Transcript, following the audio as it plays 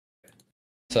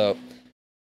So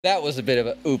that was a bit of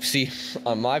a oopsie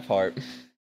on my part.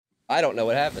 I don't know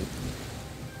what happened.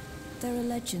 There are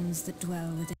legends that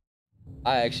dwell within.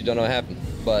 I actually don't know what happened,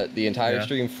 but the entire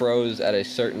stream froze at a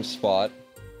certain spot.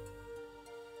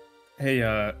 Hey,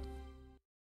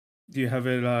 do you have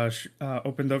it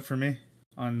opened up for me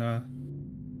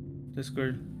on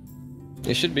Discord?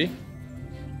 It should be.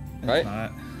 It's right?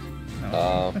 Not.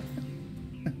 No.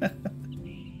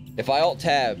 If I alt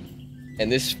tab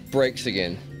and this breaks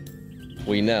again,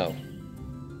 we know.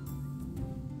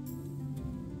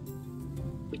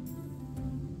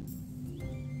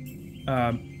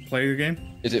 Play the game?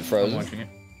 Is it frozen? I'm watching it.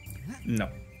 No.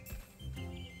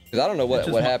 Because I don't know what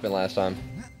happened last time.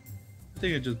 I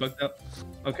think it just bugged out.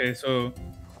 Okay, so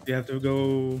you have to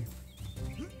go.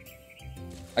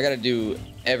 I gotta do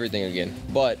everything again,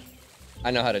 but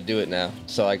I know how to do it now,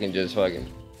 so I can just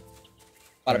fucking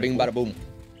bada bing, bada boom.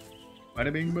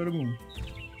 Bada bing, bada boom.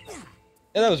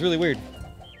 Yeah, that was really weird.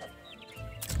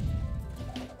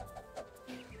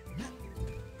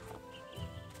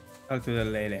 Talk to the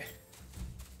lady.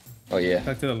 Oh yeah.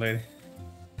 Talk to the lady.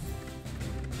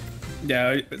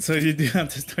 Yeah, so you do have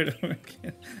to start over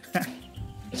again.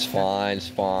 It's fine, it's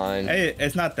fine. Hey,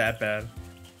 it's not that bad.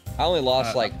 I only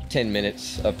lost like 10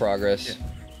 minutes of progress. Yeah.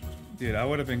 Dude, I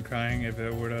would have been crying if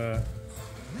it would have.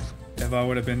 If I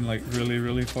would have been like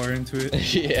really far into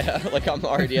it. Yeah, like I'm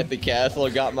already at the castle. I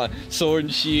got my sword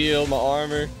and shield, my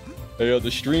armor. Hey, yo,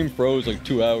 the stream froze like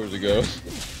 2 hours ago.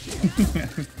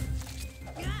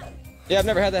 Yeah, I've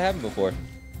never had that happen before.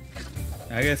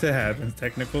 I guess it happens.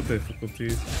 Technical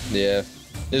difficulties. Yeah,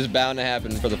 this is bound to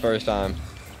happen for the first time.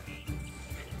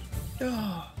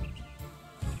 Oh.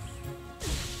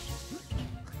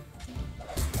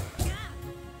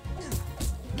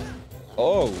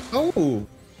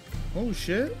 Oh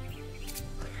shit.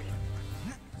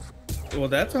 Well,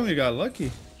 that time you got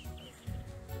lucky.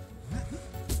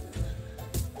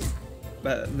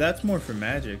 But that's more for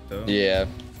magic, though. Yeah.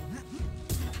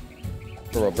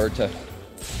 For Roberta.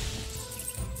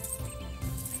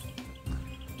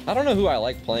 I don't know who I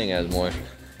like playing as more.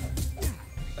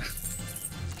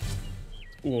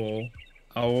 Well,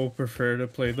 I will prefer to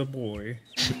play the boy.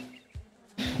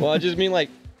 Well, I just mean like,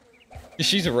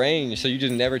 she's ranged, so you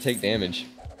just never take damage.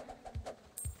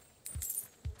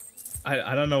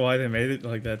 I don't know why they made it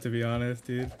like that, to be honest,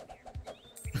 dude.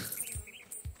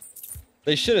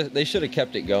 They should have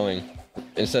kept it going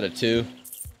instead of two.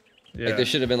 Yeah. Like there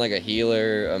should have been like a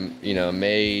healer, you know, a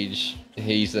mage.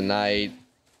 He's the knight.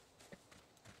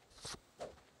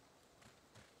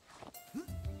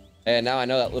 And now I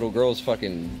know that little girl's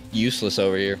fucking useless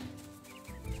over here.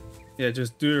 Yeah,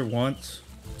 just do it once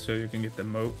so you can get the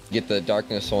moat. Get the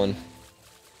darkness one.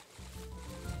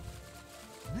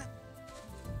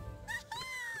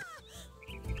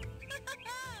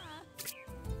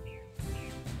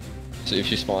 See if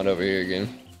she spawned over here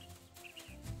again.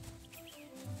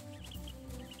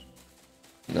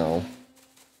 No.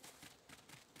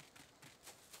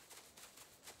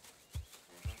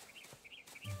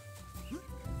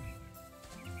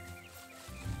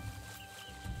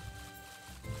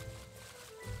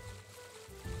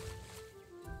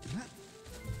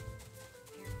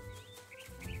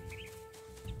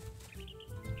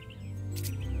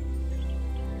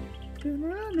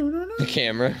 The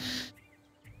camera.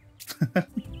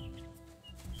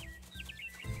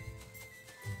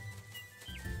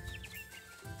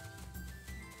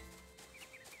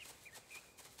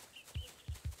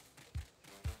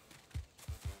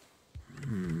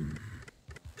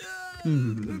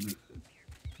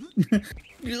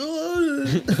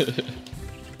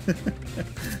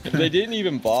 They didn't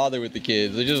even bother with the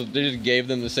kids. They just gave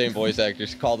them the same voice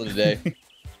actors. Called it a day.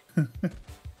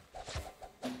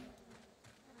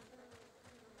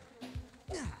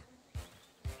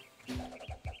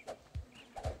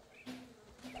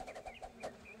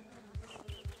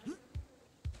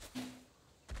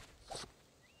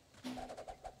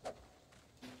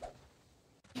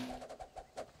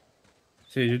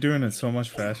 See, you're doing it so much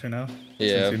faster now.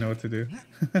 Yeah. Since you know what to do.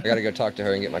 I gotta go talk to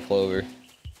her and get my clover.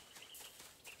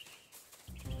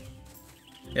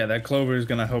 Yeah, that clover is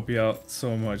gonna help you out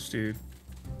so much, dude.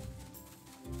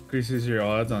 Increases your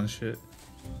odds on shit.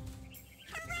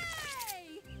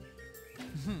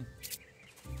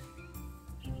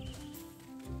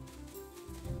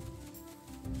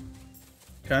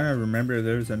 Trying to remember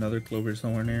there's another clover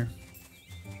somewhere near.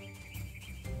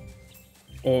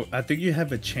 Oh, I think you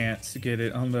have a chance to get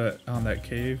it on that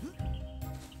cave.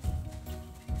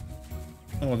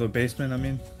 Oh, the basement, I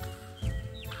mean.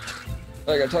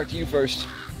 I gotta talk to you first.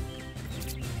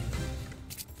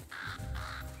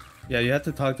 Yeah, you have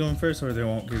to talk to them first or they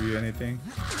won't give you anything.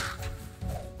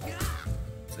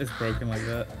 it's broken like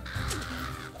that.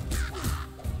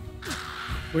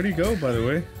 Where'd he go, by the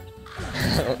way?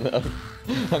 I don't know.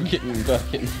 I'm getting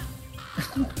fucking.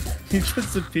 He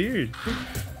disappeared.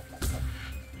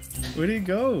 Where'd he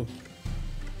go?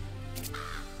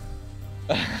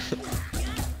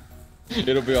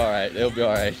 It'll be alright. It'll be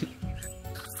alright.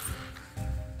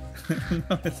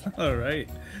 No, it's not alright.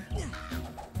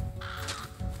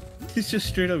 He's just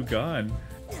straight up gone.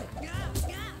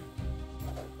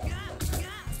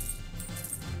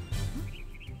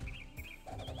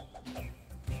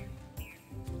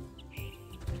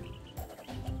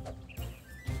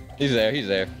 He's there. He's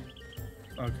there.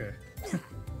 Okay. I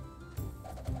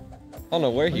don't know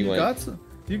where he You went. got some.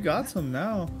 You got some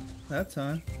now. That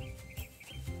time.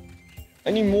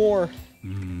 I need more.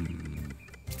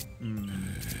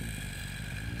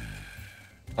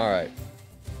 Alright.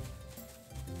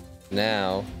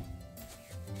 Now.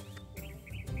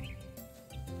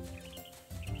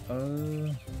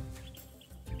 So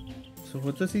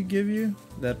what does he give you?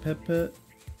 That pet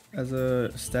as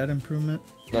a stat improvement?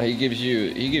 No, he gives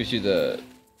you the.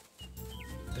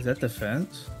 Is that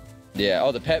defense? Yeah.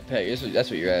 Oh, the pet. That's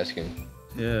what you're asking.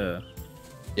 Yeah.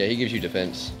 Yeah, he gives you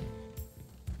defense.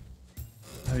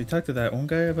 Have you talked to that one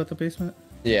guy about the basement?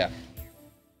 Yeah.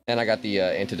 And I got the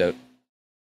antidote.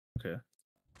 Okay.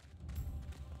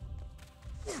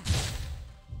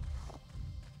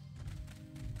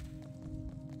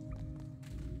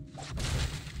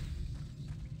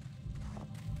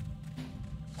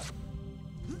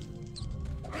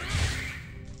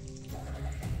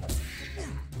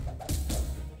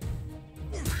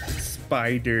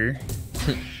 Spider.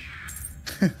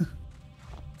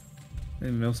 They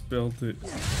misspelled it.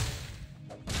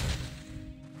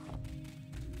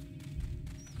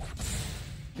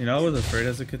 You know, I was afraid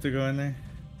as a kid to go in there.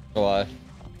 Why?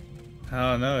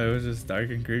 I don't know, it was just dark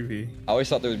and creepy. I always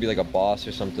thought there would be like a boss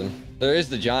or something. There is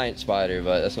the giant spider,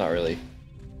 but that's not really.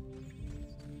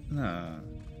 Nah.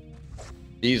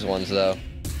 These ones though.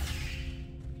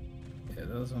 Yeah,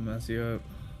 those will mess you up.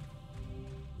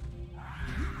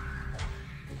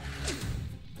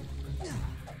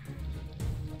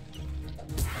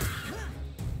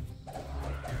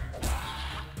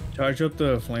 Charge up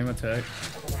the flame attack.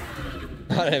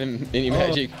 I don't have any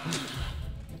magic.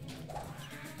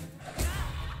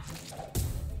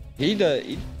 He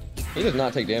does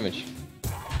not take damage.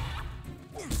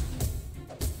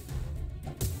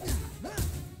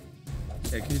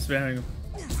 Yeah, keep spamming him.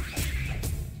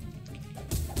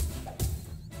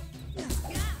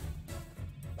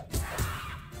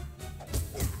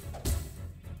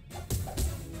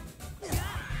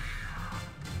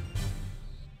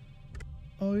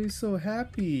 Oh, he's so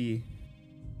happy.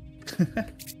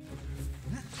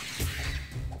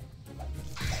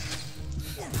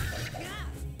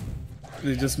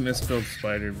 They just misspelled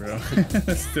spider, bro.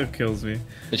 That still kills me.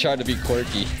 They tried to be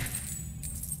quirky.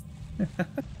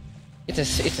 It's a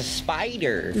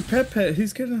spider. Your pet,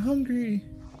 he's getting hungry.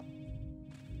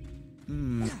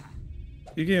 You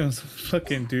gave him some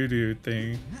fucking doo-doo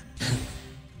thing.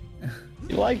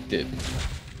 He liked it.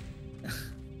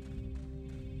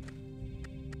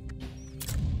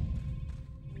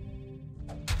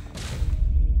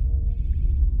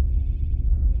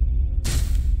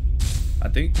 I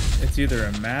think it's either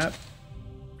a map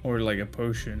or like a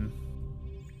potion.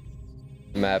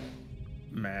 Map.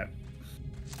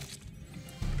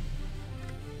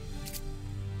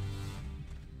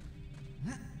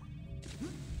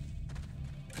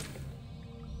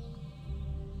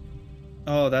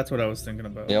 Oh, that's what I was thinking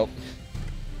about. Yep.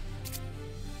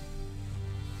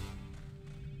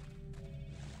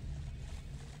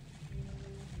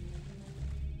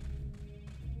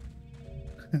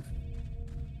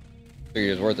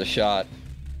 Figured it's worth a shot.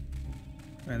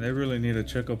 Man, they really need to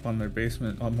check up on their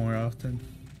basement more often.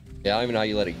 Yeah, I don't even know how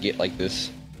you let it get like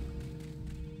this.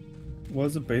 Why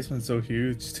is the basement so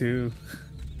huge too?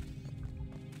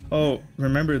 Oh,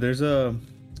 remember there's a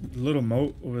little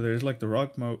moat over there. It's like the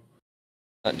rock moat.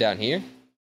 Not down here?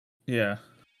 Yeah.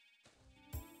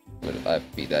 What if I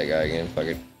beat that guy again? Fuck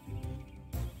it.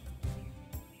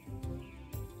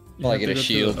 You Well, I have get to a go to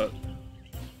shield. the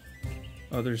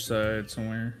other side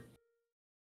somewhere.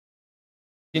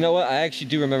 You know what? I actually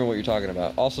do remember what you're talking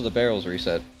about. Also, the barrels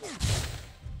reset.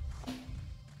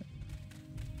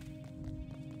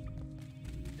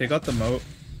 Take out the moat,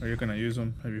 or you're gonna use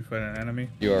them if you fight an enemy.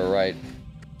 You are right.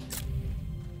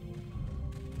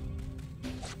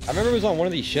 I remember it was on one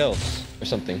of these shelves or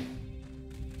something.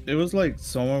 It was like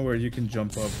somewhere where you can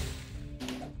jump up.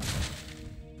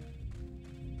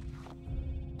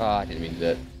 Ah, I didn't mean to do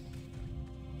that.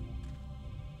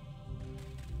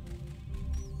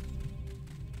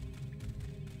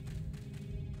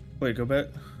 Wait, go back.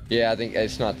 Yeah, I think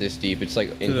it's not this deep. It's like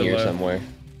in To the here left. somewhere.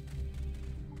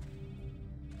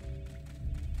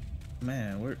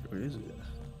 Man, where is it?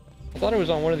 I thought it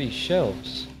was on one of these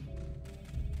shelves.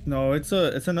 No, it's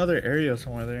another area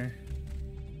somewhere there.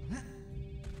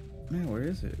 Man, where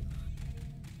is it?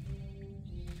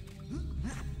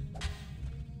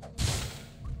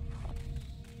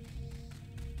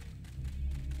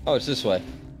 Oh, it's this way.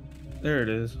 There it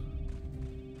is.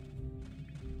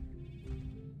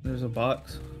 There's a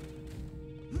box.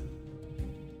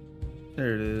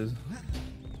 There it is.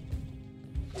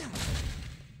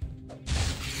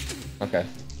 Okay.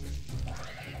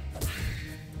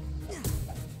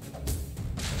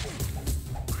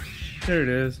 There it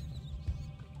is.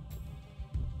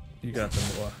 You got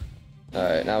them, boy.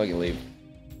 Alright, now we can leave.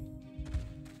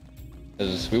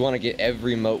 Because we want to get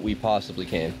every moat we possibly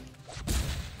can.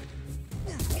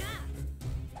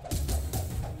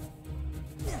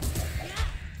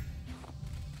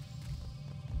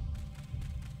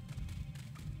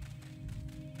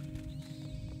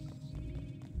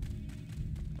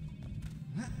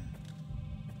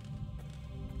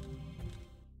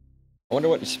 I wonder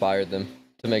what inspired them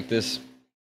to make this.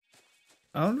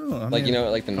 I don't know. I Like, mean, you know,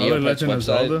 like the probably Neopets Legend of website.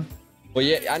 Zelda. Well,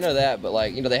 yeah, I know that, but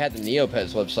like, you know, they had the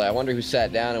Neopets website. I wonder who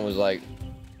sat down and was like,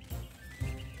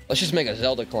 let's just make a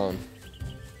Zelda clone.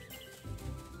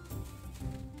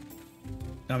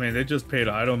 I mean, they just paid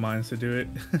Idle Minds to do it.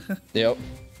 Yep.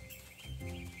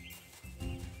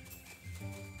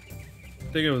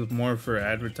 I think it was more for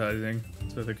advertising,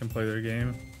 so they can play their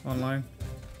game online.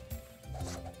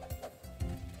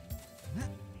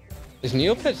 Is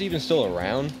Neopets even still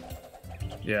around?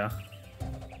 Yeah.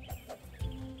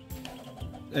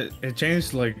 It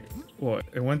changed, like, what?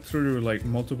 It went through, like,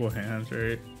 multiple hands,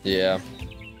 right? Yeah.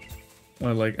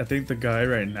 Well, like, I think the guy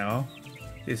right now,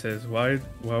 he says, why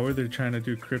were they trying to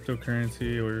do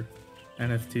cryptocurrency or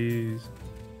NFTs?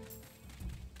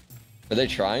 Are they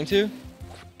trying to?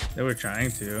 They were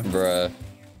trying to. Bruh.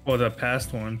 Well, the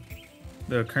past one.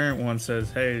 The current one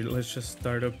says, hey, let's just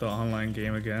start up the online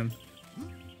game again.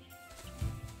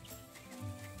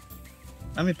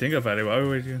 I mean, think about it. Why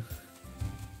would you?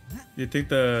 You think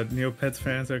the Neopets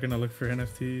fans are gonna look for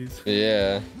NFTs?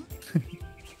 Yeah.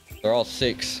 They're all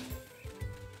 6.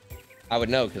 I would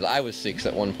know because I was 6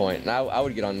 at one point, and I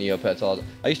would get on Neopets all.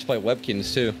 I used to play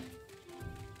Webkins too.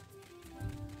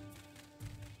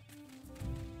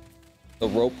 The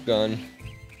rope gun.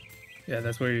 Yeah,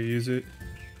 that's where you use it.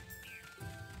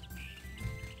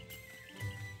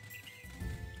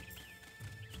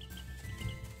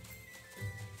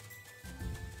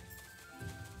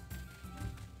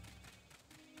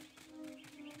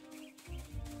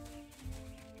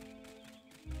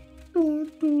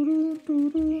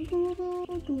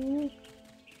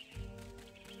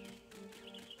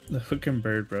 The fucking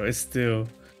bird, bro, is still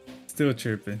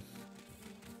chirping.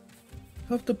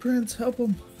 Help the prince, help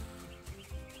him.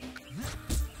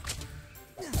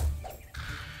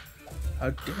 How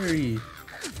dare you?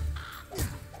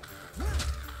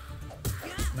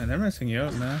 Man, they're messing you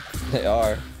up, man. They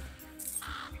are.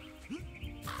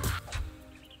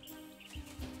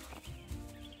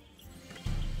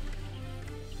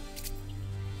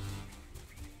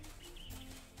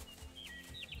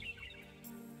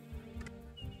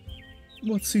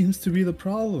 What seems to be the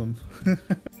problem?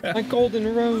 My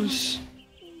golden rose.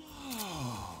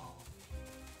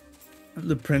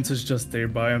 The prince is just there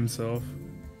by himself.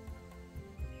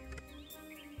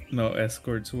 No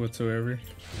escorts whatsoever.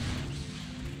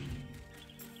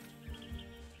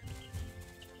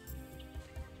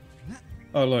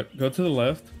 Oh look, go to the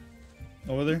left.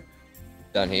 Over there.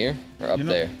 Down here or up You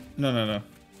know- there? No. Up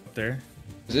there.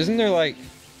 'Cause isn't there like?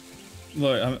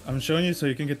 Look, I'm showing you so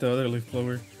you can get the other leaf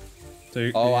blower. So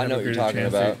you, Oh, you I have know a what you're greater talking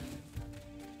chance to- about.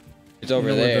 It's over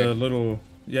you know where there. the little,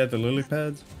 yeah, the lily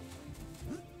pads.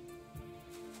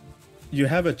 You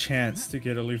have a chance to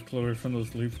get a leaf clover from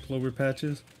those leaf clover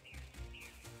patches,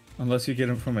 unless you get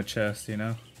them from a chest, you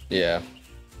know. Yeah.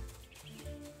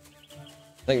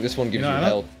 I think this one gives You know, you I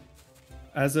don't-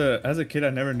 health. As a kid, I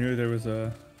never knew there was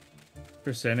a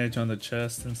percentage on the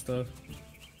chest and stuff.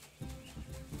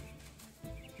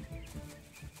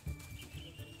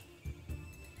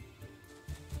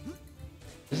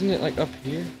 Isn't it like up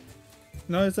here?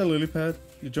 No, it's a lily pad.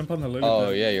 You jump on the lily Oh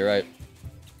pad. yeah, you're right.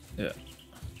 Yeah.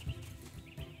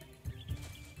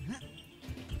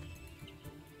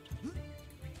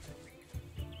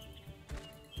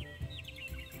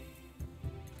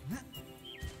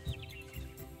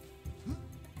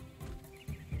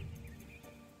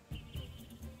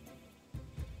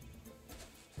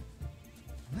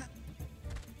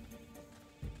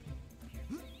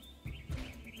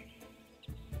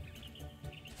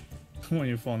 when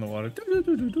you fall in the water.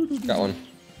 Got one.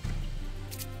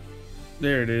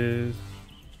 There it is.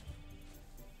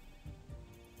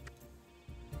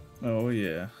 Oh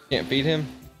yeah. Can't feed him?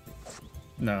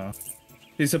 No.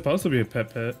 He's supposed to be a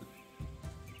pet.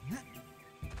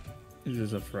 He's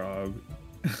just a frog.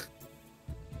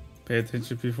 Pay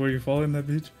attention before you fall in that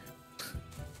beach.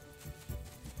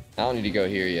 I don't need to go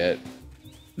here yet.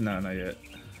 No, not yet.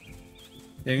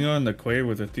 You can go in the quay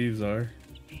where the thieves are.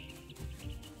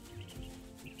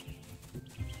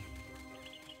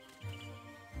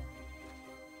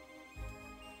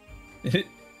 You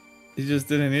just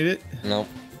didn't eat it? Nope.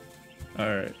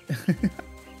 Alright.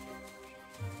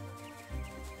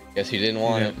 Guess he didn't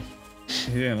want it.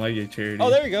 He didn't like your charity. Oh,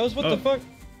 there he goes. What the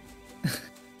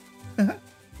fuck?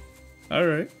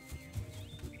 Alright.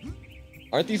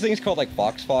 Aren't these things called like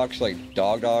fox, like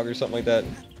dog or something like that?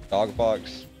 Dog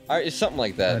fox? Alright, it's something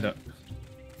like I that. don't.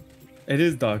 It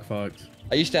is Dog Fox.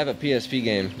 I used to have a PSP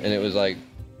game, and it was like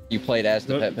you played as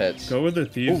the pets. Go where the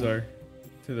thieves are.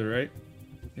 To the right.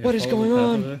 Yeah, What is follow the going path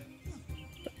on? over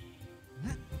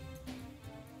there.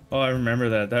 Oh, I remember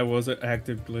that. That was an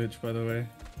active glitch, by the way.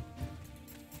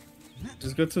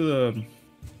 Just go to the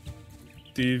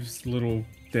thieves' little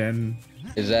den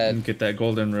Is that and get that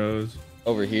golden rose.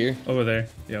 over here? Over there.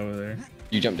 Yeah, over there.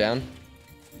 You jump down?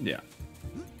 Yeah.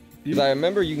 Because I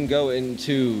remember you can go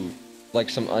into like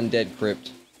some undead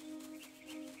crypt.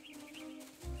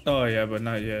 Oh yeah, but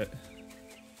not yet.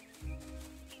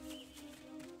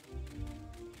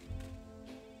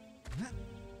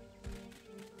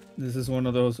 This is one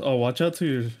of those. Oh, watch out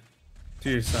to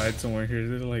your side somewhere here.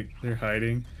 They're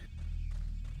hiding,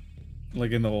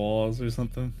 like in the walls or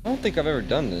something. I don't think I've ever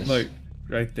done this. Like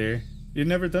right there. You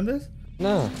never done this?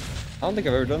 No, I don't think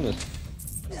I've ever done this.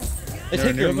 They Never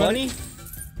take knew your about money?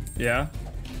 Yeah.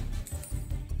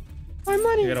 My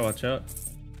money. You gotta watch out.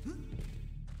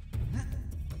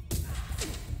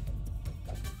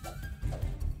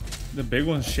 The big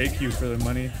ones shake you for the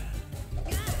money.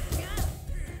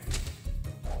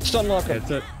 Stun lock him.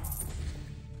 That's it.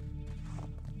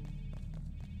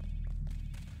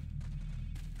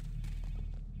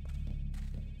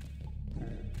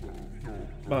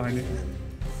 Behind you.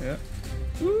 Yeah.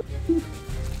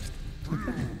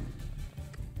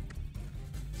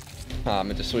 Ah, I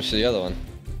meant to switch to the other one.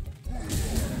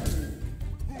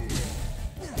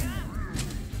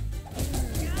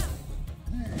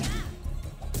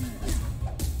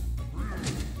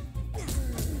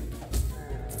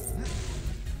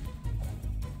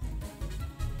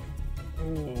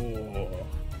 Oh.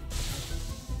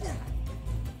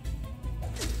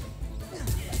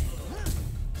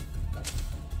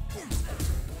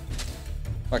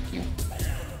 Fuck you.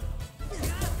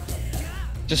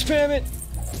 Just spam it!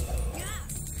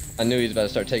 I knew he was about to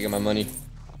start taking my money.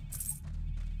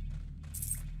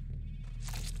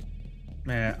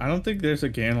 Man, I don't think there's a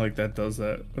game like that does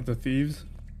that with the thieves.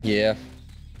 Yeah.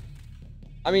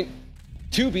 I mean,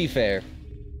 to be fair,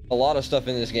 a lot of stuff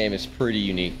in this game is pretty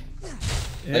unique.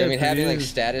 Yeah, Like, I mean, it having like is.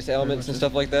 status elements and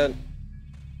stuff like that,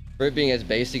 for it being as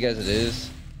basic as it is,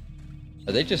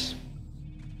 are they just...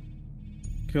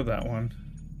 Kill that one.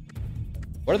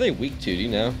 What are they weak to, do you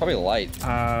know? Probably light.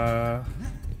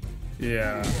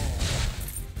 Yeah.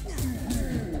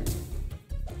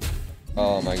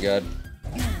 Oh my god.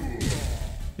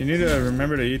 You need to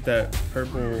remember to eat that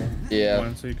purple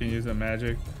one so you can use the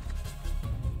magic.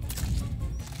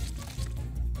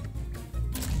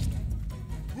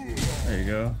 There you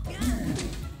go.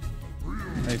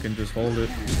 Now you can just hold it.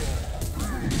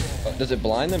 Oh, does it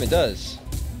blind them? It does.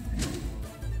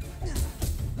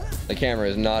 The camera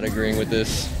is not agreeing with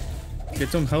this. Get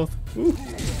some health. Ooh.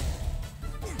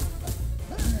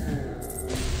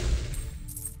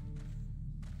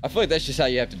 I feel like that's just how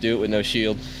you have to do it with no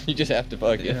shield. You just have to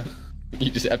fucking... Yeah. You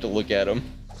just have to look at them.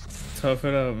 Tough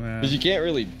it up, man. Because you can't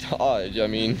really dodge, I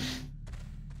mean...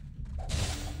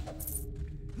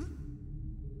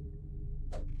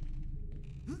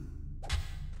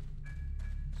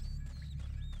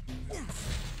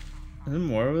 Is there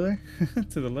more over there?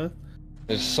 To the left?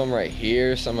 There's some right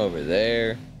here, some over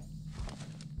there.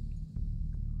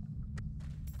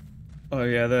 Oh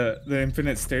yeah, the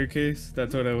infinite staircase.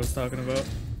 That's what I was talking about.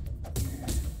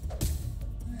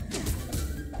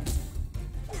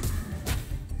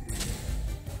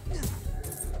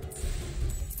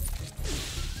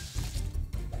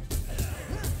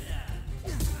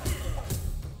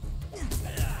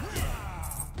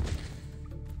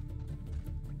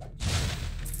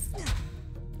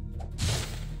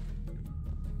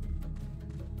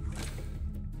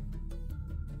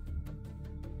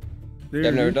 There I've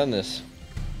you never go. done this.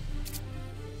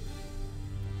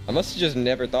 I must have just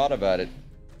never thought about it.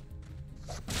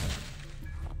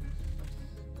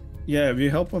 Yeah, if you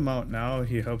help him out now,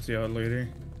 he helps you out later.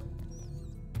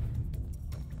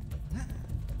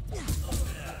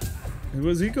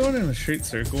 Was he going in a straight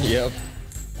circle? Yep.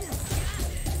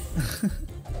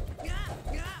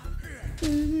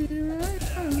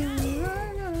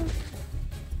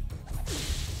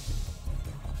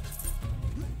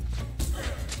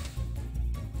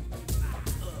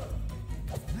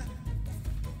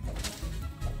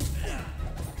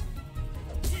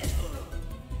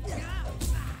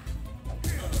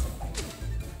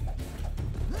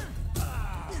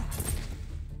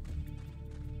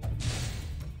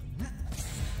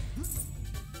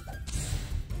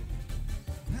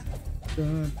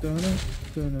 Dun, dun,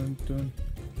 dun, dun, dun.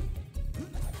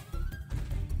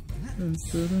 Dun,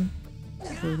 dun,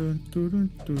 dun, dun, dun,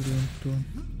 dun, dun, dun.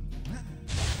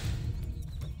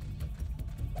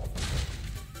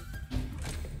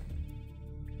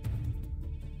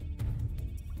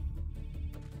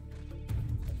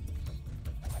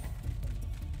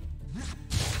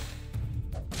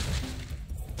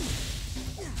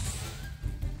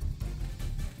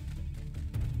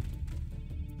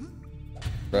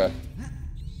 Bruh.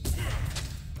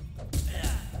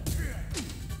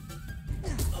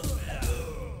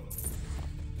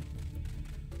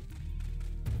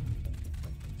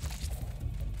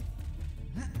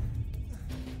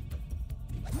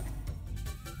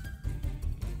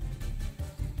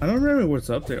 I don't remember what's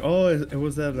up there. Oh, it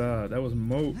was that that was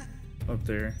Moat up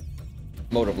there.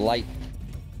 Mode of light.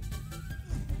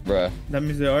 Bruh. That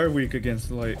means they are weak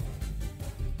against light.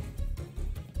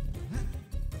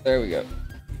 There we go.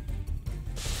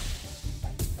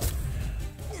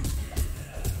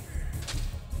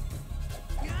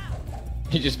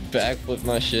 He just backflipped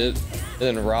my shit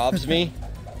and then robs me.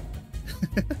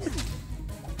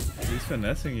 He's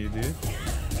finessing you, dude.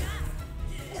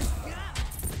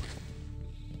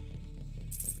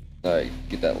 Alright,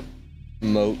 get that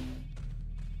moat.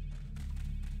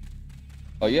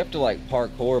 Oh, you have to like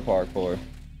parkour.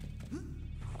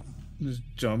 Just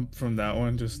jump from that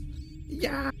one, just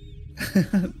yeah.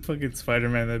 Fucking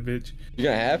Spider-Man, that bitch. You're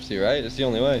gonna have to, right? It's the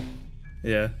only way.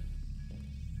 Yeah.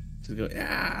 Just go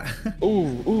yeah.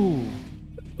 Ooh.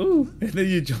 Ooh, and then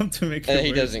you jump to make it And then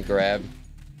he worse. doesn't grab.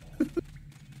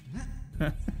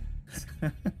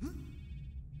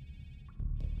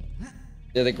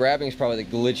 Yeah, the grabbing is probably the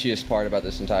glitchiest part about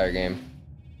this entire game.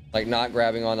 Like not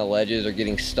grabbing on the ledges or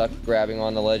getting stuck grabbing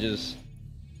on the ledges.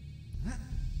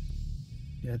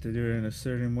 You have to do it in a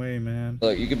certain way, man.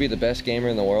 Look, you could be the best gamer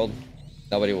in the world.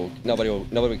 Nobody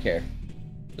would care.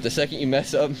 But the second you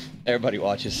mess up, everybody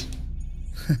watches.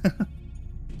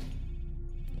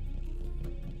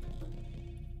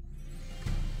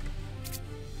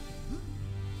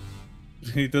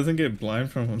 He doesn't get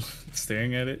blind from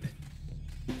staring at it.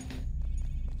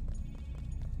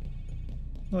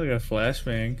 Like a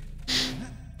flashbang.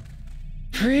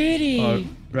 Pretty. Oh,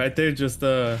 right there, just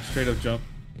straight up jump.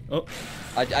 Oh,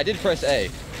 I did press A.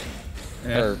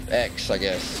 yeah. Or X, I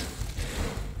guess.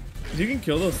 You can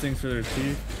kill those things for their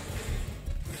teeth.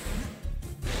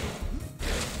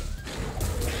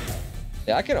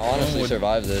 Yeah, I can honestly would-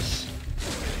 survive this.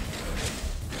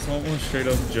 Someone will straight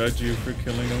up judge you for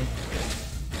killing them.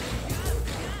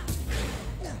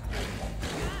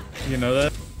 You know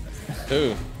that?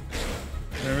 Ooh.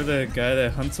 Remember the guy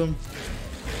that hunts them?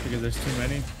 Because there's too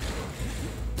many.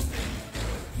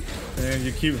 And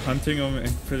you keep hunting them and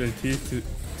for their teeth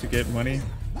to get money.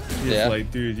 He's Yeah.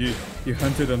 like, dude, you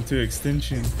hunted them to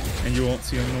extinction and you won't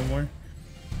see them no more.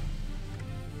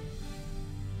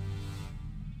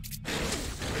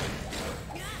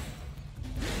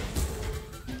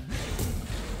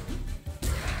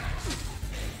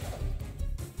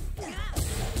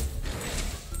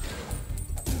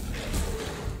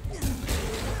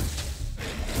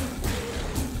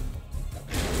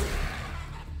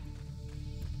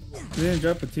 You didn't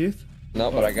drop a tooth? No,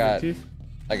 but Oh, I got teeth?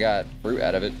 fruit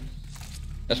out of it.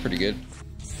 That's pretty good.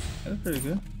 That's pretty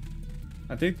good.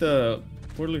 I think the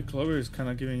 4-leaf clover is kind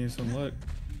of giving you some luck.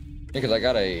 Yeah, because I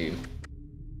got a You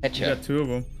headshot. got 2 of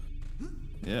them.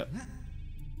 Yeah.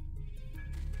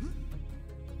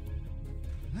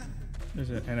 There's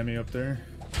an enemy up there.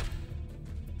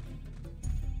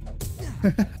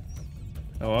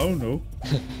 Oh, I don't know.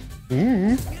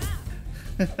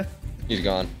 He's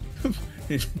gone.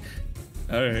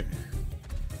 Alright.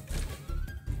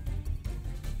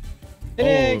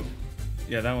 Hey. Oh,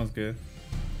 yeah, that one's good.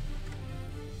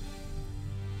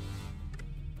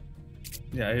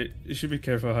 Yeah, you should be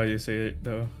careful how you say it,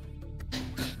 though.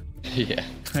 Yeah.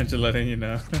 I'm just letting you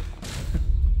know.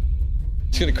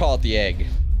 Just gonna call it the egg.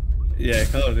 Yeah,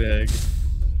 call it the egg.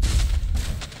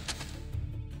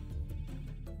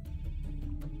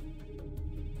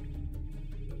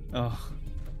 Oh.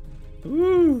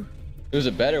 Ooh. It was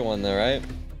a better one though, right?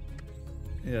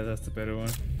 Yeah, that's the better one.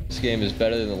 This game is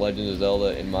better than The Legend of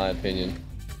Zelda, in my opinion.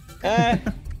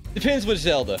 Depends what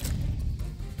Zelda.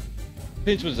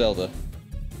 Depends what Zelda.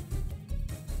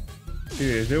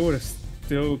 Dude, if they would have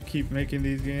still keep making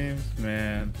these games,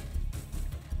 man,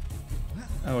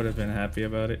 I would have been happy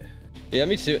about it. Yeah,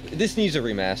 me too. This needs a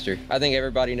remaster. I think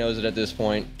everybody knows it at this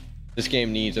point. This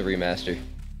game needs a remaster.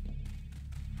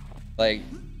 Like,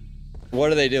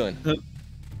 what are they doing?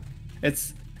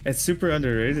 It's super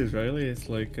underrated, really. It's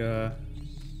like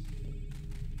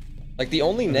the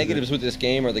only negatives with this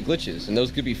game are the glitches, and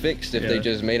those could be fixed if they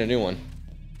just made a new one.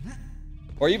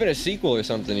 Or even a sequel or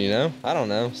something, you know? I don't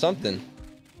know. Something.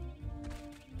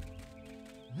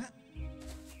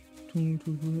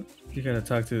 You gotta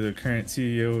talk to the current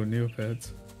CEO of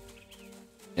Neopets.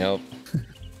 Yep.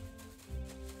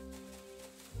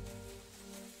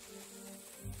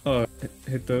 Oh,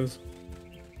 hit those.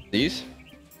 These?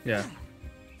 Yeah.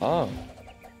 Oh.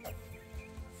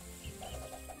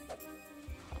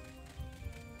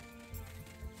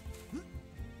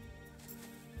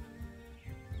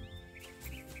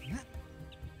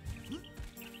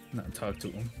 Not talk to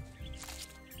him.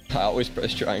 I always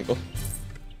press triangle.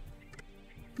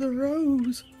 The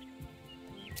rose.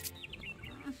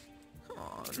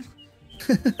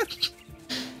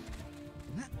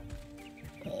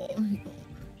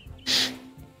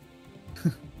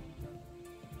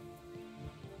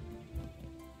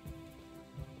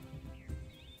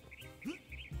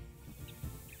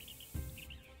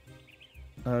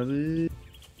 Are they?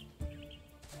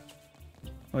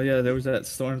 Oh yeah, there was that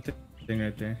storm thing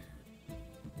right there.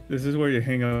 This is where you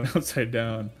hang out upside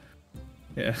down.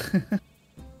 Yeah.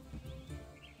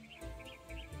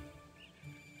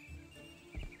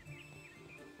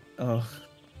 Oh,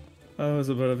 I was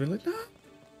about to be like, no.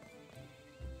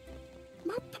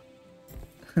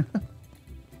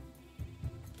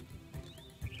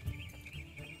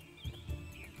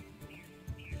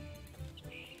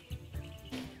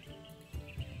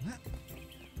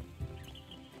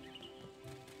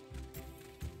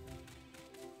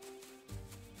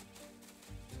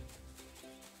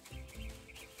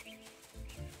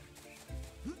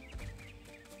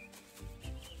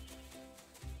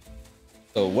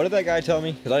 So what did that guy tell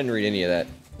me? Because I didn't read any of that.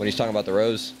 When he's talking about the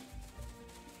rose.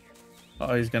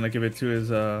 Oh, he's gonna give it to his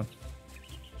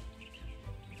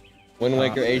Wind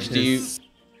Waker HD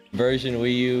version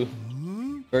Wii U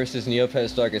versus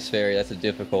Neopets Darkest Fairy. That's a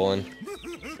difficult one.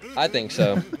 I think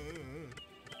so.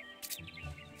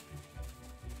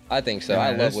 I think so. Yeah,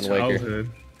 I love Wind Waker. Childhood.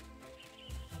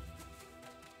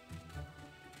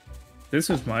 This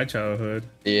was my childhood.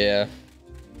 Yeah.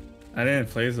 I didn't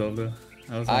play Zelda.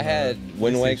 I had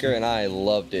Wind Waker and I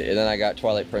loved it. And then I got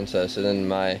Twilight Princess. And then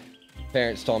my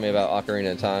parents told me about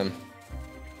Ocarina of Time.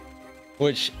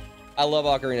 Which, I love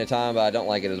Ocarina of Time, but I don't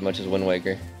like it as much as Wind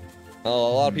Waker. A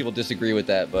lot of people disagree with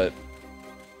that, but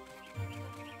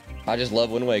I just love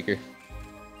Wind Waker.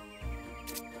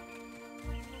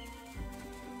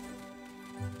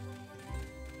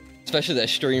 Especially that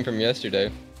stream from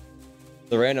yesterday.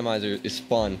 The randomizer is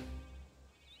fun.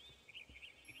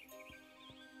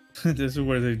 This is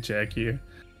where they jack you.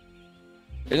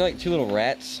 They're like two little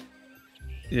rats.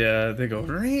 Yeah, they go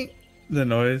ring. The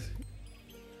noise.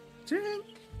 Ring.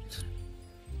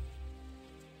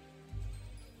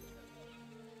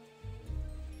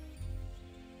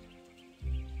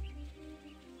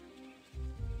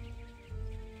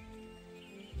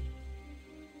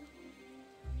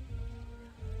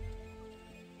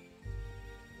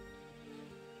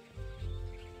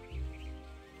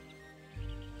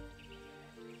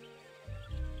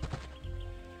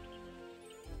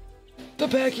 The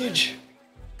package!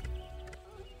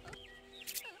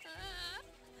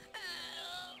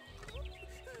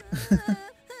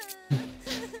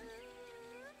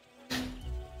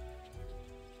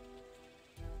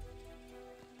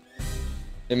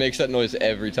 It makes that noise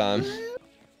every time.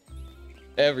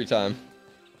 Every time.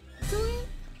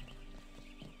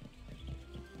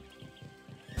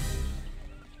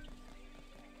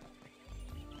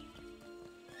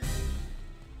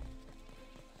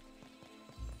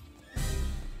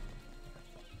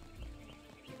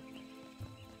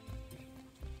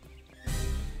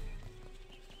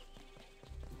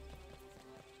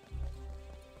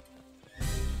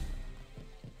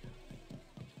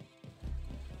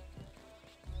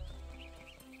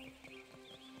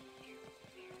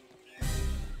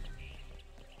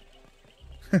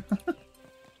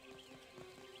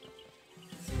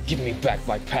 Give me back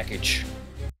my package.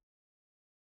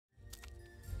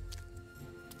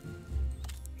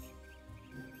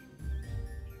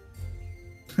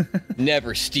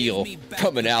 Never steal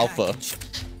from an alpha.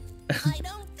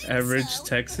 Average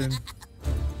Texan.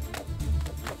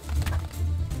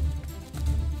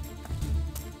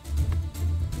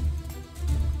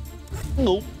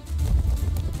 Nope.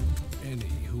 Any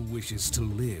who wishes to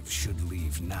live should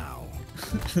leave now.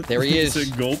 There he is.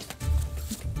 It's a gulp.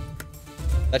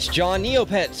 That's John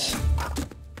Neopets.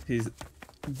 He's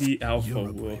the alpha You're a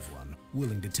wolf. brave one,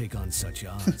 willing to take on such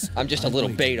odds. I'm just a little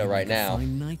beta right now.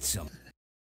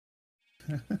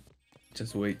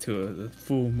 Just wait till the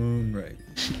full moon, right?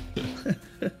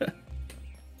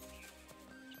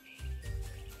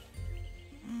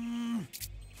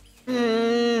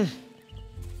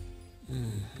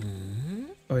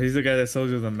 Oh, he's the guy that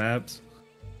sells you the maps.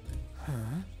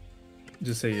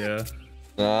 Just say yeah.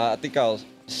 I think I'll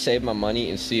save my money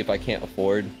and see if I can't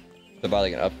afford to buy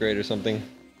like an upgrade or something.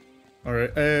 All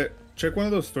right, check one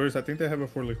of those stores. I think they have a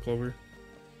 4-leaf clover.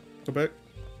 Go back.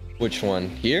 Which one?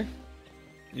 Here?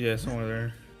 Yeah, somewhere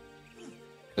there.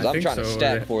 Because I'm trying to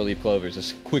stack yeah. 4-leaf clovers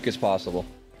as quick as possible.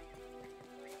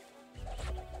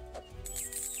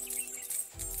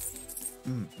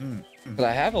 But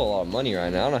I have a lot of money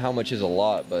right now. I don't know how much is a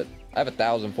lot, but I have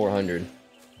 1,400.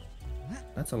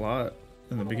 That's a lot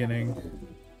in the beginning.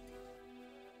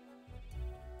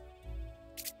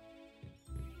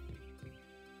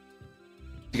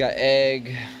 You got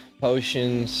egg,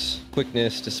 potions,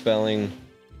 quickness, dispelling,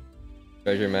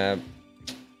 treasure map.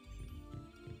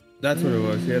 That's what it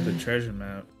was. He had the treasure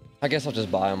map. I guess I'll just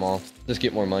buy them all. Just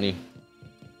get more money.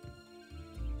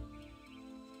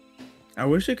 I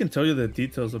wish I can tell you the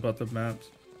details about the maps.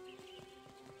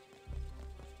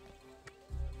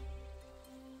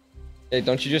 Hey,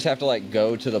 don't you just have to like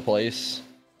go to the place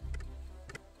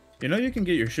You know you can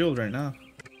get your shield right now.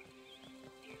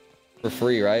 for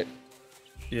free, right?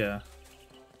 Yeah.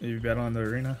 You battle in the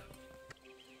arena.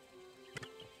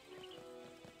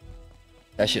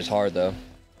 That shit's hard though.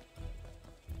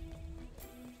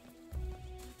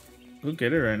 Go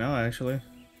get it right now, actually.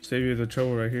 Save you the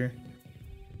trouble right here.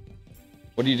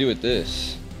 What do you do with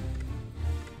this?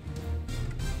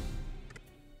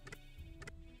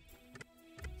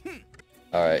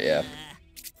 Alright, yeah.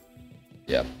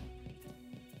 Yeah.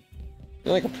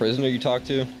 You're like a prisoner you talk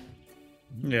to?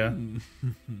 Yeah.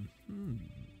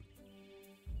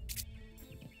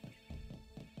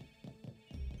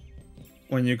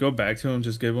 When you go back to him,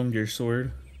 just give him your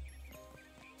sword.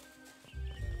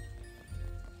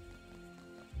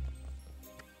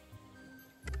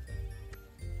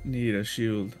 Need a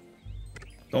shield.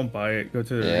 Don't buy it. Go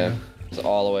to the Yeah. arena. It's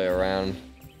all the way around.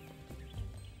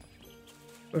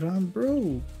 But I'm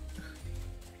broke.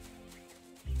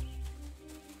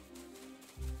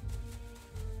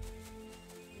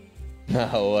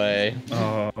 No way.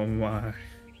 Oh my.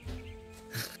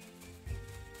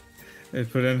 They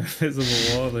put an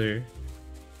invisible wall there.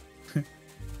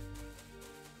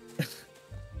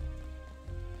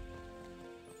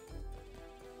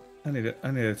 I need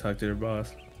to talk to your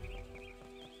boss.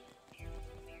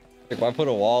 Like, why put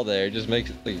a wall there? It just makes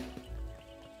it like...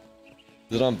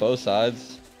 Is it on both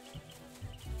sides?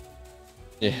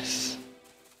 Yes.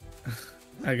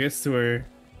 I guess to where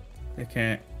they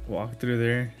can't walk through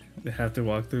there. They have to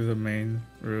walk through the main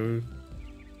road.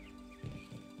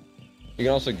 You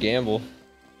can also gamble.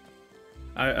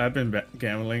 I've been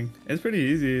gambling. It's pretty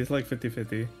easy. It's like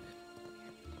 50-50.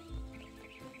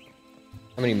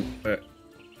 How many? But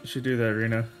you should do the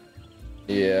arena.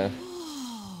 Yeah.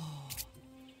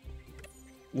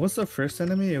 What's the first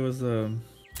enemy? It was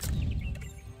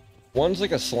One's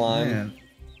like a slime. man.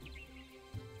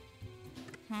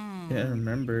 Yeah, I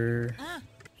remember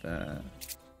that.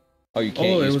 Oh, you can't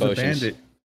Oh, it use was potions. a bandit.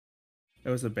 It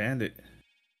was a bandit.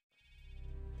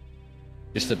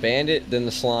 It's the bandit, then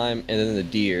the slime, and then the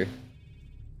deer.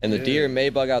 And the deer may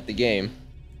bug out the game,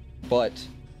 but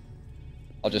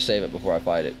I'll just save it before I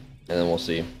fight it, and then we'll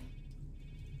see.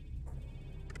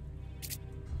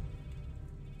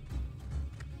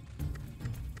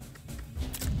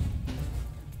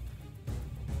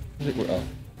 I think we're up.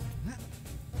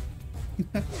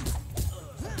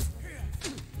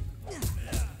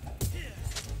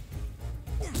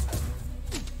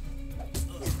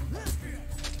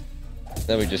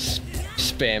 Then we just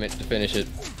spam it to finish it.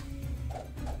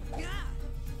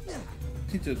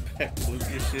 He just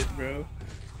backflipped your shit, bro.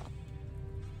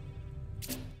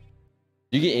 Do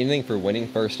you get anything for winning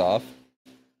first off?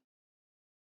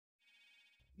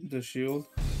 The shield,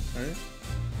 right?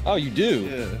 Oh, you do?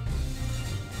 Yeah.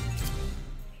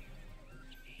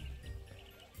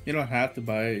 You don't have to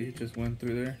buy it. You just went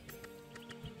through there.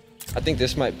 I think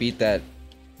this might beat that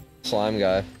slime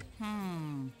guy.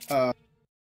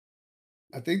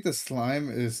 I think the slime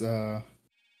is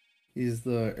He's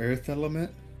the earth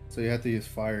element, so you have to use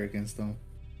fire against him.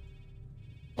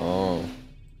 Oh.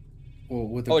 Well,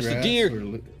 with the Oh, grass it's a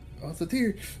deer. Oh, it's a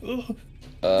deer. Oh.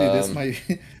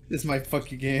 Dude, this might fuck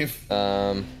your game.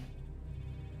 Um.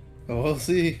 Oh, we'll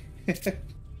see. How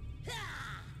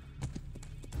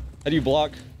do you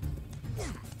block?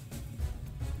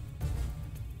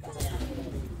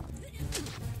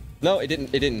 No, it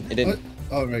didn't. It didn't. It didn't.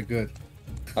 Oh, right, good.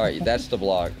 All right, that's the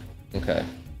block. Okay.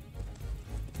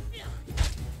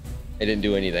 It didn't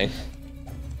do anything.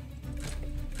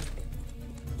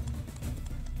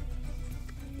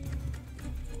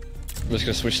 I'm just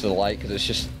gonna switch to the light because it's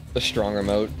just a strong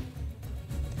remote.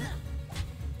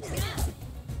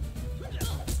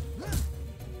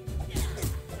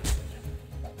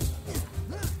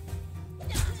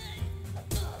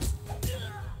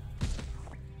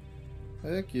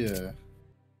 Heck yeah.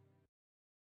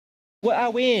 What I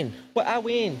win? What I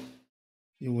win?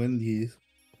 You win these.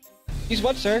 He's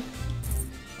what, sir?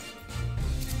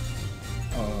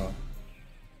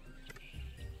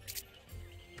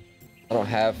 I don't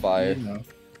have fire. You know.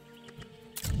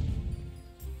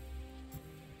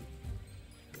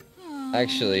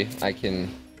 Actually, I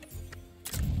can.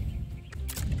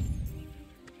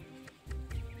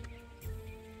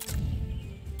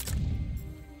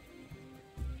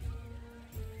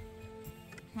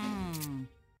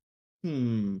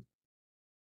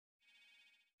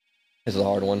 This is a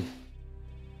hard one.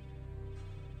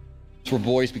 It's where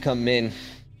boys become men.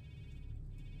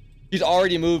 He's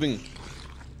already moving.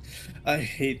 I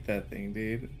hate that thing,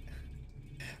 dude.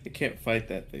 I can't fight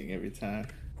that thing every time.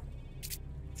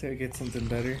 So I get something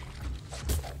better.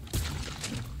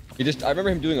 I remember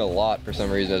him doing a lot for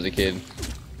some reason as a kid.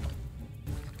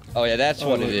 Oh yeah, that's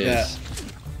what it is.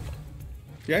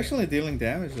 You're actually dealing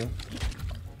damage though.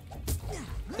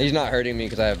 He's not hurting me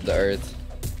because I have the earth.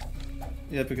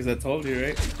 Yeah, because I told you,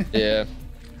 right? Yeah.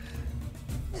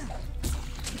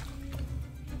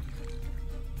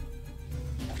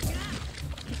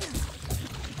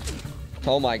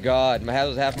 Oh my god, my house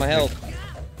was half my health.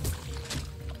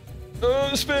 Oh,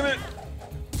 spam it!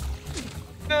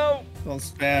 No! Don't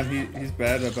spam, he's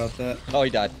bad about that. Oh,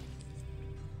 he died.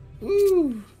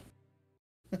 Ooh!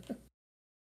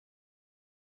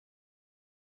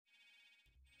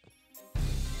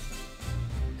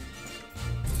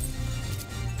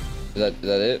 Is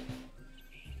that it?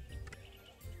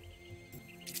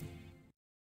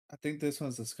 I think this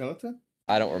one's a skeleton.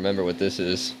 I don't remember what this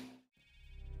is.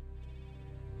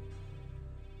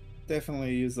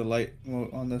 Definitely use the light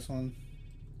mode on this one.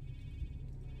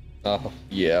 Oh,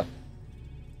 yeah.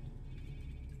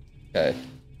 Okay.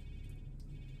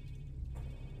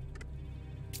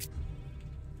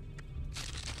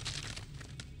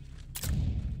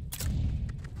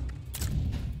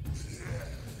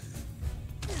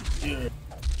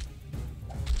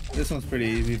 This one's pretty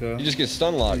easy though. You just get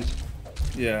stun locked.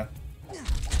 Yeah.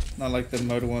 Not like the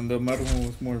mud one. The mud one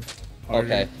was more harder.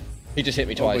 Okay. He just hit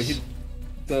me Oh, but twice. he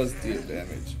does deal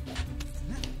damage.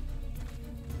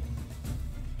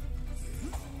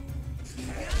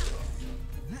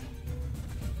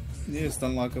 You need to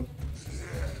stun lock him.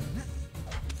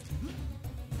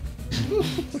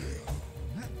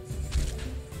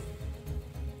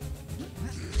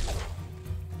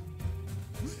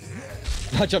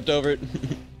 I jumped over it.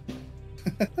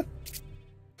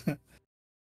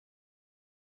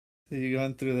 So you're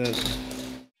going through that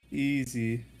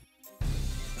easy.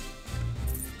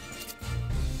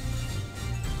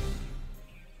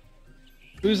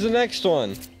 Who's the next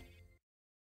one?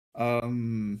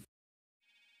 Trying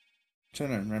to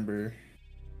remember.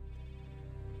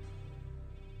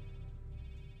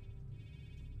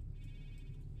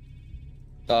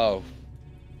 Oh.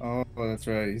 Oh, that's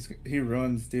right. He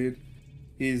runs, dude.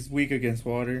 He's weak against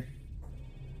water.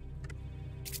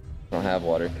 I don't have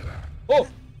water. Oh!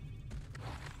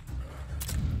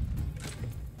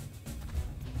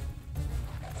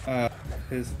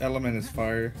 His element is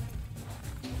fire.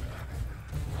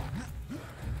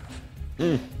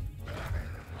 Hmm.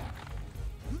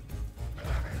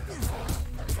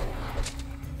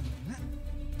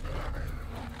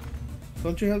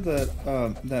 Don't you have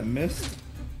that mist?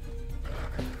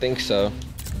 I think so.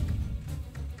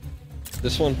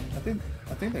 This one? I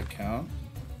think that counts.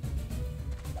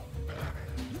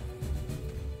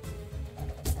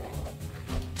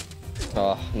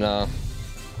 Oh, no.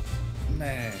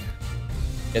 Man.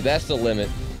 Yeah, that's the limit.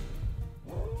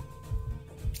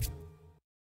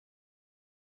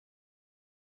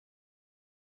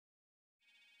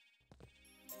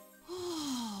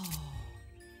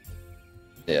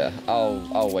 Yeah,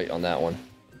 I'll wait on that one.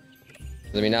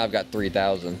 I mean, now I've got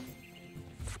 3,000.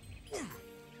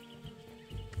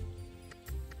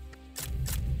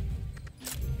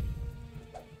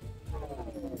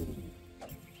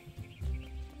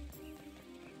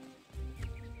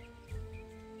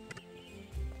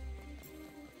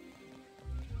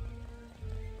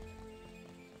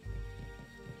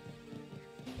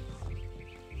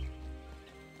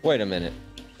 Wait a minute.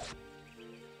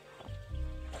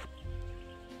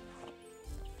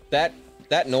 That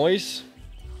noise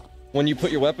when you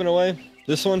put your weapon away,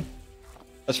 this one,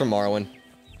 that's from Morrowind.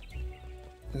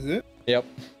 Is it? Yep.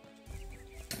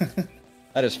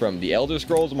 That is from the Elder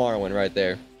Scrolls Morrowind right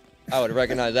there. I would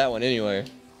recognize that one anywhere.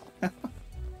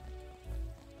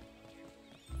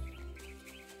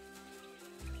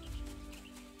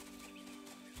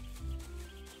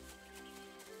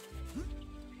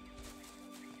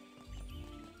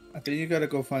 I think you gotta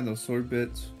go find those sword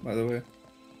bits, by the way.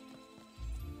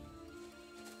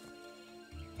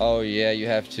 Oh yeah, you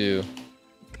have to.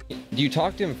 Do you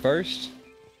talk to him first?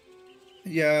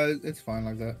 Yeah, it's fine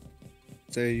like that.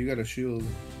 Say you got a shield,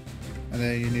 and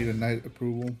then you need a knight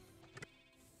approval.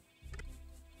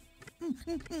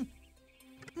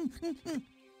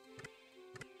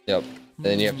 Yep.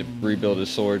 Then you have to rebuild his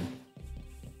sword.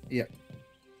 Yeah.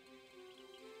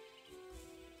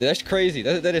 That's crazy.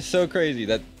 That is so crazy.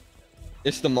 That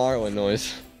it's the Morrowind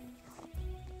noise.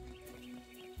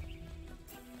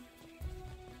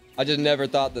 I just never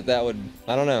thought that would.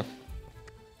 I don't know.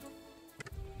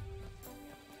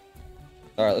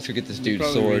 All right, let's go get this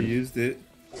dude's sword. Used it.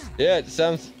 Yeah, it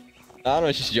sounds. I don't know.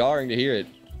 It's just jarring to hear it.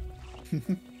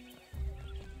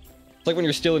 It's like when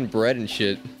you're stealing bread and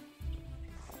shit.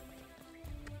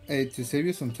 Hey, to save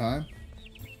you some time,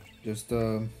 just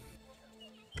keep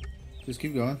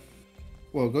going.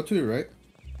 Well, go to your right.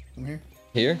 From here.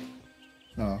 Here?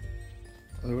 No.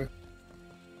 Other way.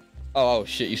 Oh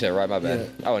shit! You said right. My bad.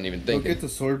 Yeah. I wasn't even Go thinking. get the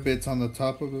sword bits on the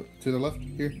top of it, to the left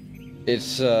here.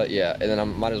 It's yeah, and then I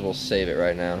might as well save it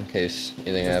right now in case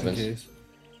anything Just happens. in case.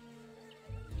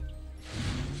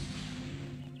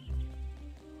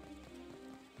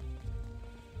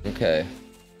 Okay.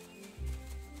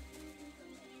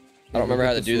 I don't remember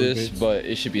how to do this, bits. but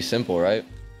it should be simple, right?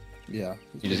 Yeah, it's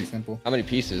You pretty just simple. How many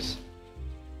pieces?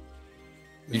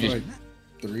 You There's just- like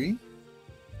 3.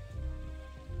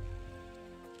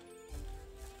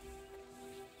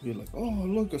 You're like, oh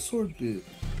look, a sword bit.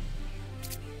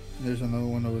 There's another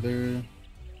one over there.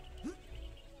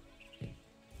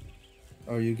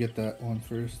 Oh, you get that one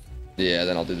first. Yeah,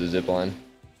 then I'll do the zip line.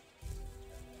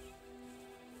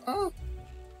 Oh.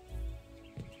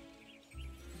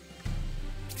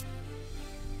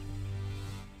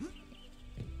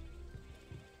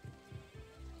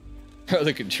 Oh,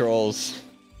 the controls.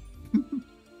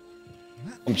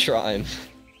 I'm trying.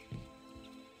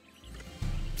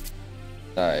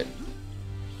 Alright.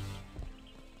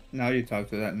 Now you talk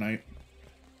to that knight.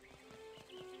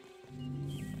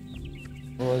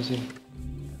 Where was he?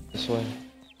 This way.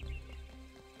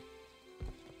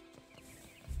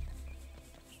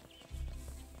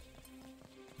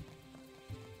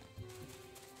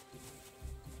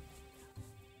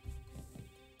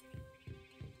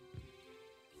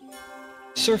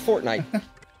 Sir Fortnite.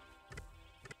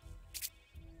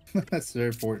 That's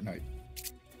their Fortnite.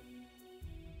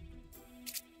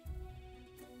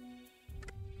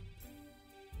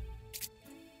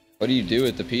 What do you do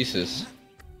with the pieces?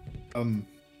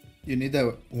 You need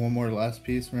that one more last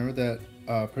piece. Remember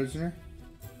that prisoner?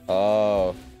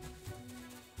 Oh.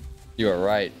 You are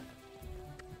right.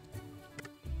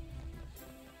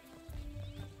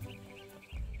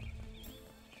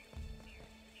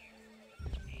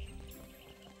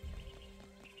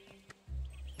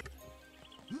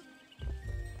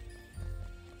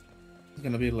 It's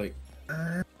gonna be like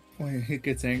when he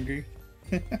gets angry.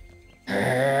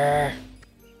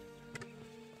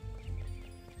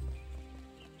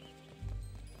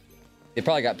 They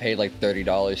probably got paid like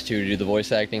 $30 too to do the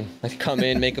voice acting. Like come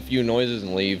in, make a few noises,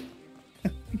 and leave.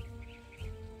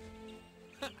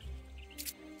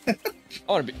 I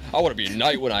want to be a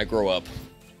knight when I grow up.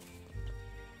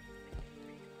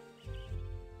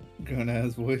 Gonna have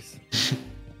his voice.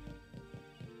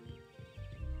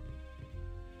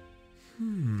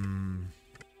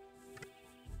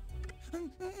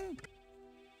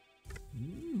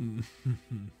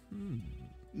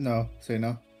 No, say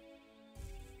no.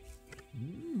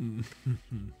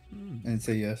 And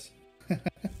say yes.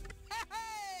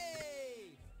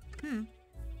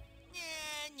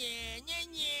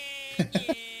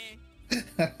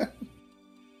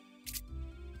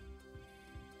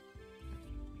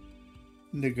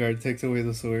 The guard takes away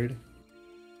the sword.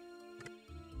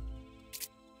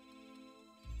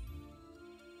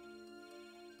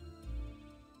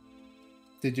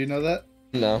 Did you know that?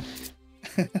 No.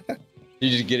 You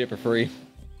just get it for free.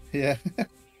 Yeah.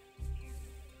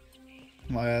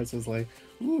 My ass was like,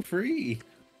 ooh, free.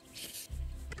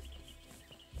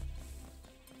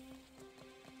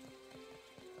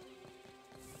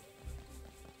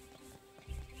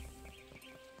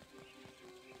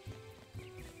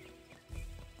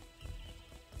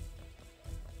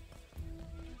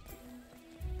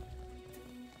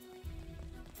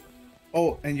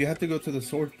 Oh, and you have to go to the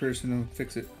sword person and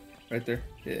fix it. Right there.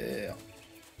 Yeah.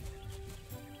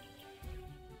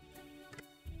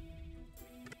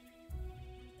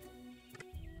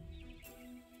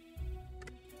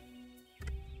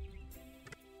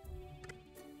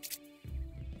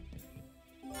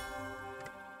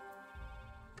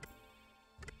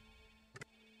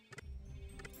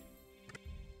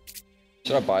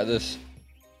 Should I buy this?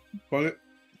 Buy it.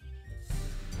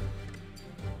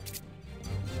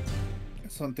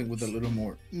 Something with a little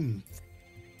more.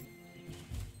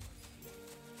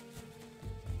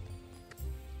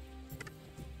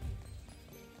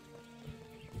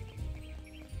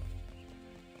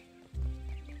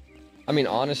 I mean,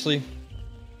 honestly,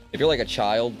 if you're like a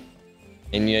child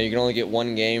and you know you can only get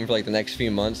one game for like the next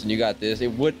few months and you got this,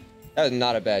 that is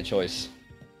not a bad choice.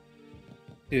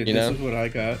 Dude, you this know? is what I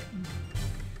got.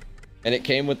 And it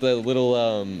came with the little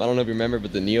I don't know if you remember,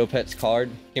 but the Neopets card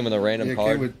came with a random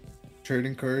card. Came with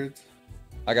trading cards.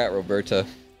 I got Roberta.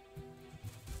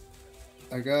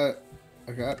 I got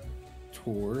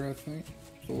Tor, I think.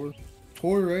 Tor,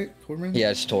 right? Torment?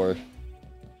 Yeah, it's Tor.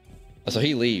 So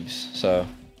he leaves, so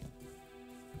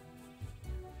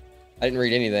I didn't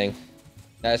read anything.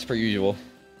 As per usual.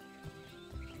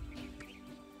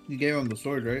 You gave him the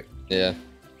sword, right? Yeah.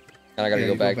 And I gotta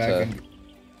go back to... and...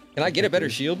 Can I get a better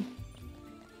shield?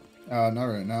 Not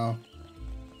right now.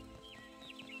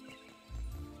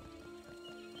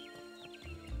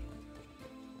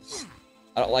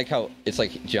 I don't like how it's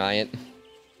like giant. And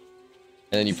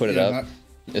then you put it up.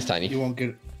 It's tiny. You won't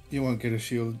get a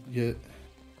shield yet.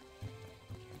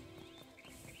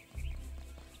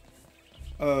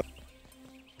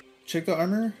 Check the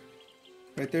armor.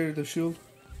 Right there, the shield.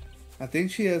 I think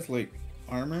she has like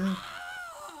armor.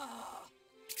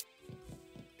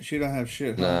 She don't have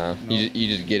shit. Nah, no. you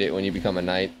just get it when you become a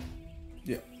knight.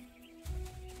 Yeah.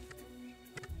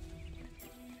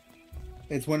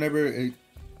 It's whenever it,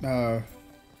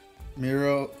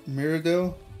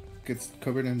 Mirrodale gets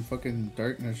covered in fucking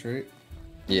darkness, right?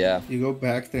 Yeah. You go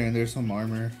back there and there's some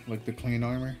armor, like the clean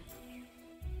armor.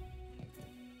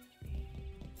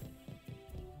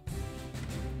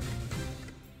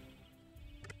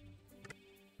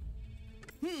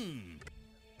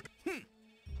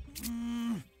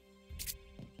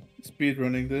 Speed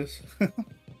running this. So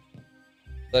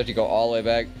I have to go all the way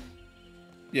back.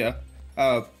 Yeah.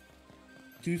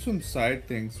 Do some side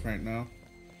things right now.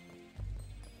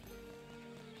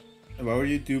 If I were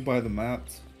you, do buy the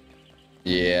maps.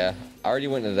 Yeah. I already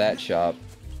went to that shop.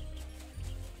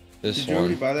 This Did one. you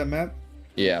already buy that map?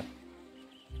 Yeah.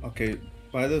 Okay,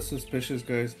 buy the suspicious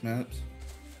guys maps.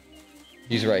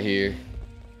 He's right here.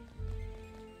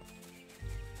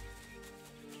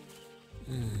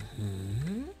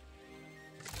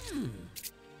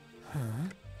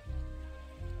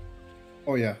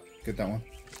 Oh yeah, get that one.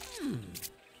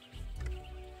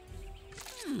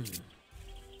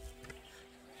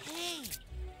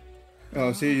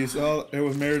 Oh, see, you saw it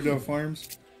was Meridale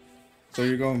Farms, so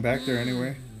you're going back there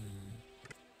anyway.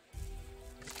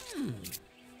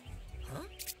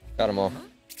 Got them all.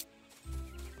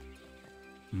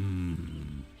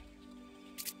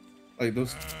 Like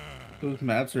those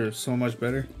maps are so much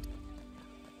better.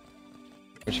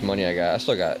 How much money I got? I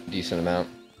still got a decent amount.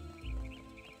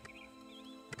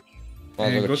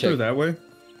 And go through that way.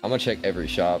 I'm gonna check every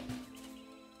shop.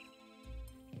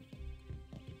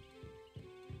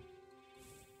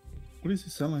 What is he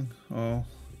selling? Oh,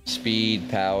 Speed,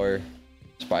 power,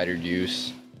 spider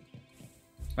juice.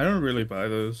 I don't really buy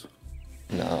those.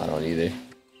 No, I don't either.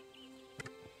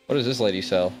 What does this lady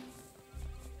sell?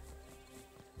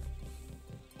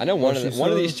 I know one of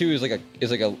these two is like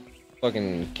a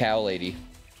fucking cow lady.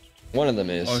 One of them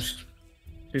is. Oh,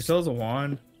 she sells a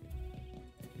wand.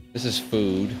 This is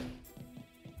food.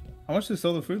 How much they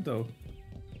sell the food though?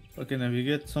 Okay, now if you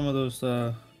get some of those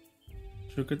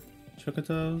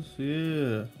Chocataws,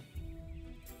 yeah.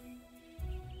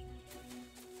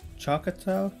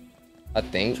 Chocataw? I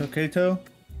think. Chocato?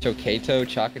 Chocato,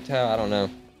 Chocataw, I don't know.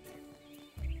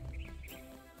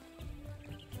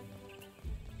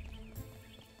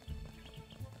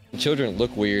 The children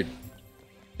look weird.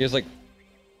 He has like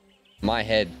my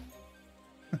head.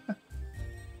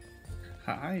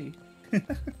 Hi.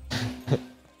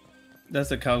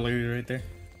 That's a cow lady right there.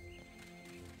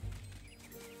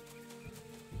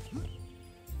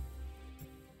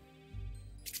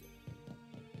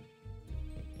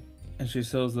 And she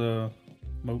sells the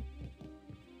moat.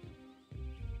 I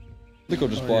think I'll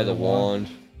just buy the wand.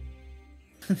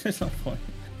 There's no point.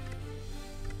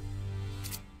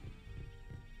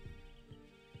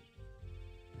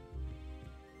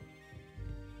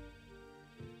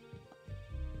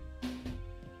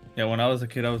 Yeah, when I was a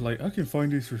kid, I was like, I can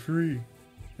find these for free.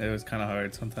 It was kind of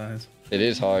hard sometimes. It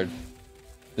is hard.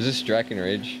 Is this Draken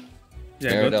Ridge?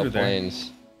 Yeah, go Maridel through there.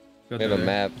 Plains. Go We have through a there.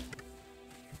 map.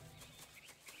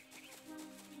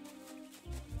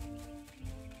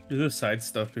 Do the side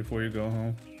stuff before you go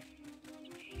home.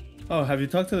 Oh, have you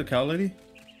talked to the cow lady?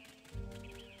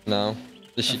 No.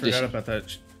 I forgot about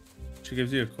that. She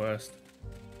gives you a quest.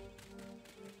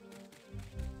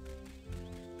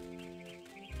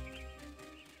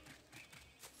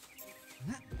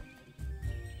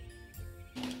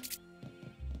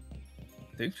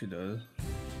 I think she does.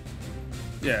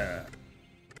 Yeah.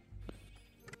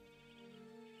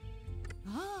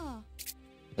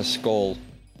 A skull.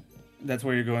 That's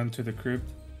where you're going to the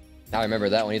crypt. I remember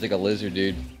that one. He's like a lizard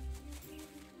dude.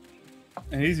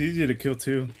 And he's easy to kill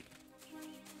too.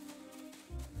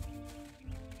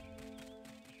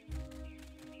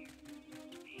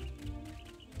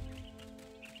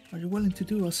 Are you willing to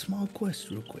do a small quest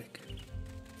real quick?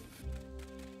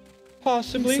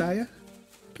 Possibly. Please, sire.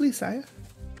 Please, sire.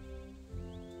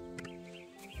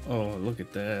 Oh, look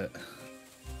at that.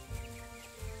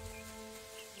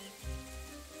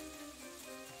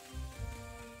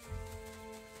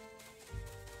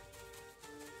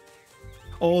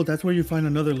 Oh, that's where you find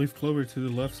another leaf clover to the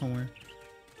left somewhere.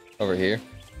 Over here.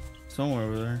 Somewhere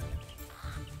over there.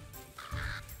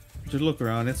 Just look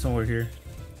around, it's somewhere here.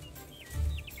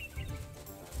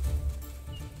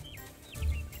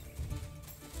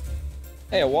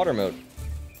 Hey, a water moat.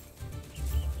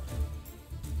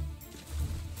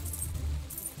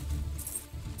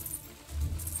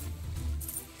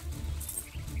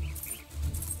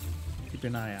 Keep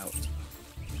an eye out.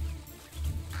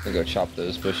 I'm gonna go chop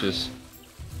those bushes.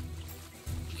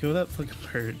 Kill that fucking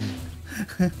bird.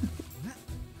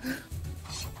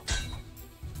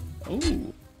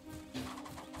 Oh.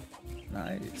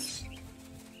 Nice.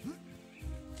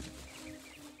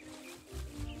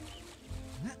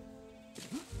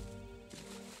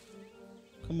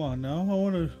 Come on now, I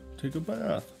want to take a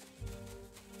bath.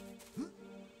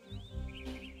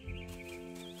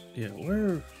 Yeah,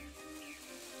 where?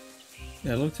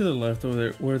 Yeah, look to the left over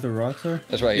there, where the rocks are.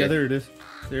 That's right Yeah, here. there it is.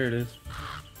 There it is.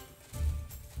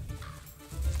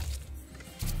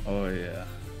 Oh yeah.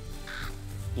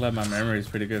 Glad my memory is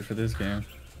pretty good for this game.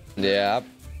 Yeah,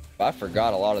 I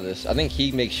forgot a lot of this. I think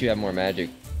he makes you have more magic.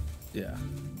 Yeah.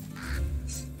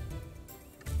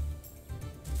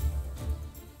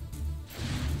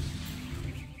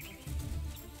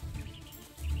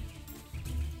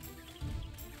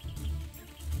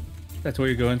 That's where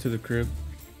you go into the crib.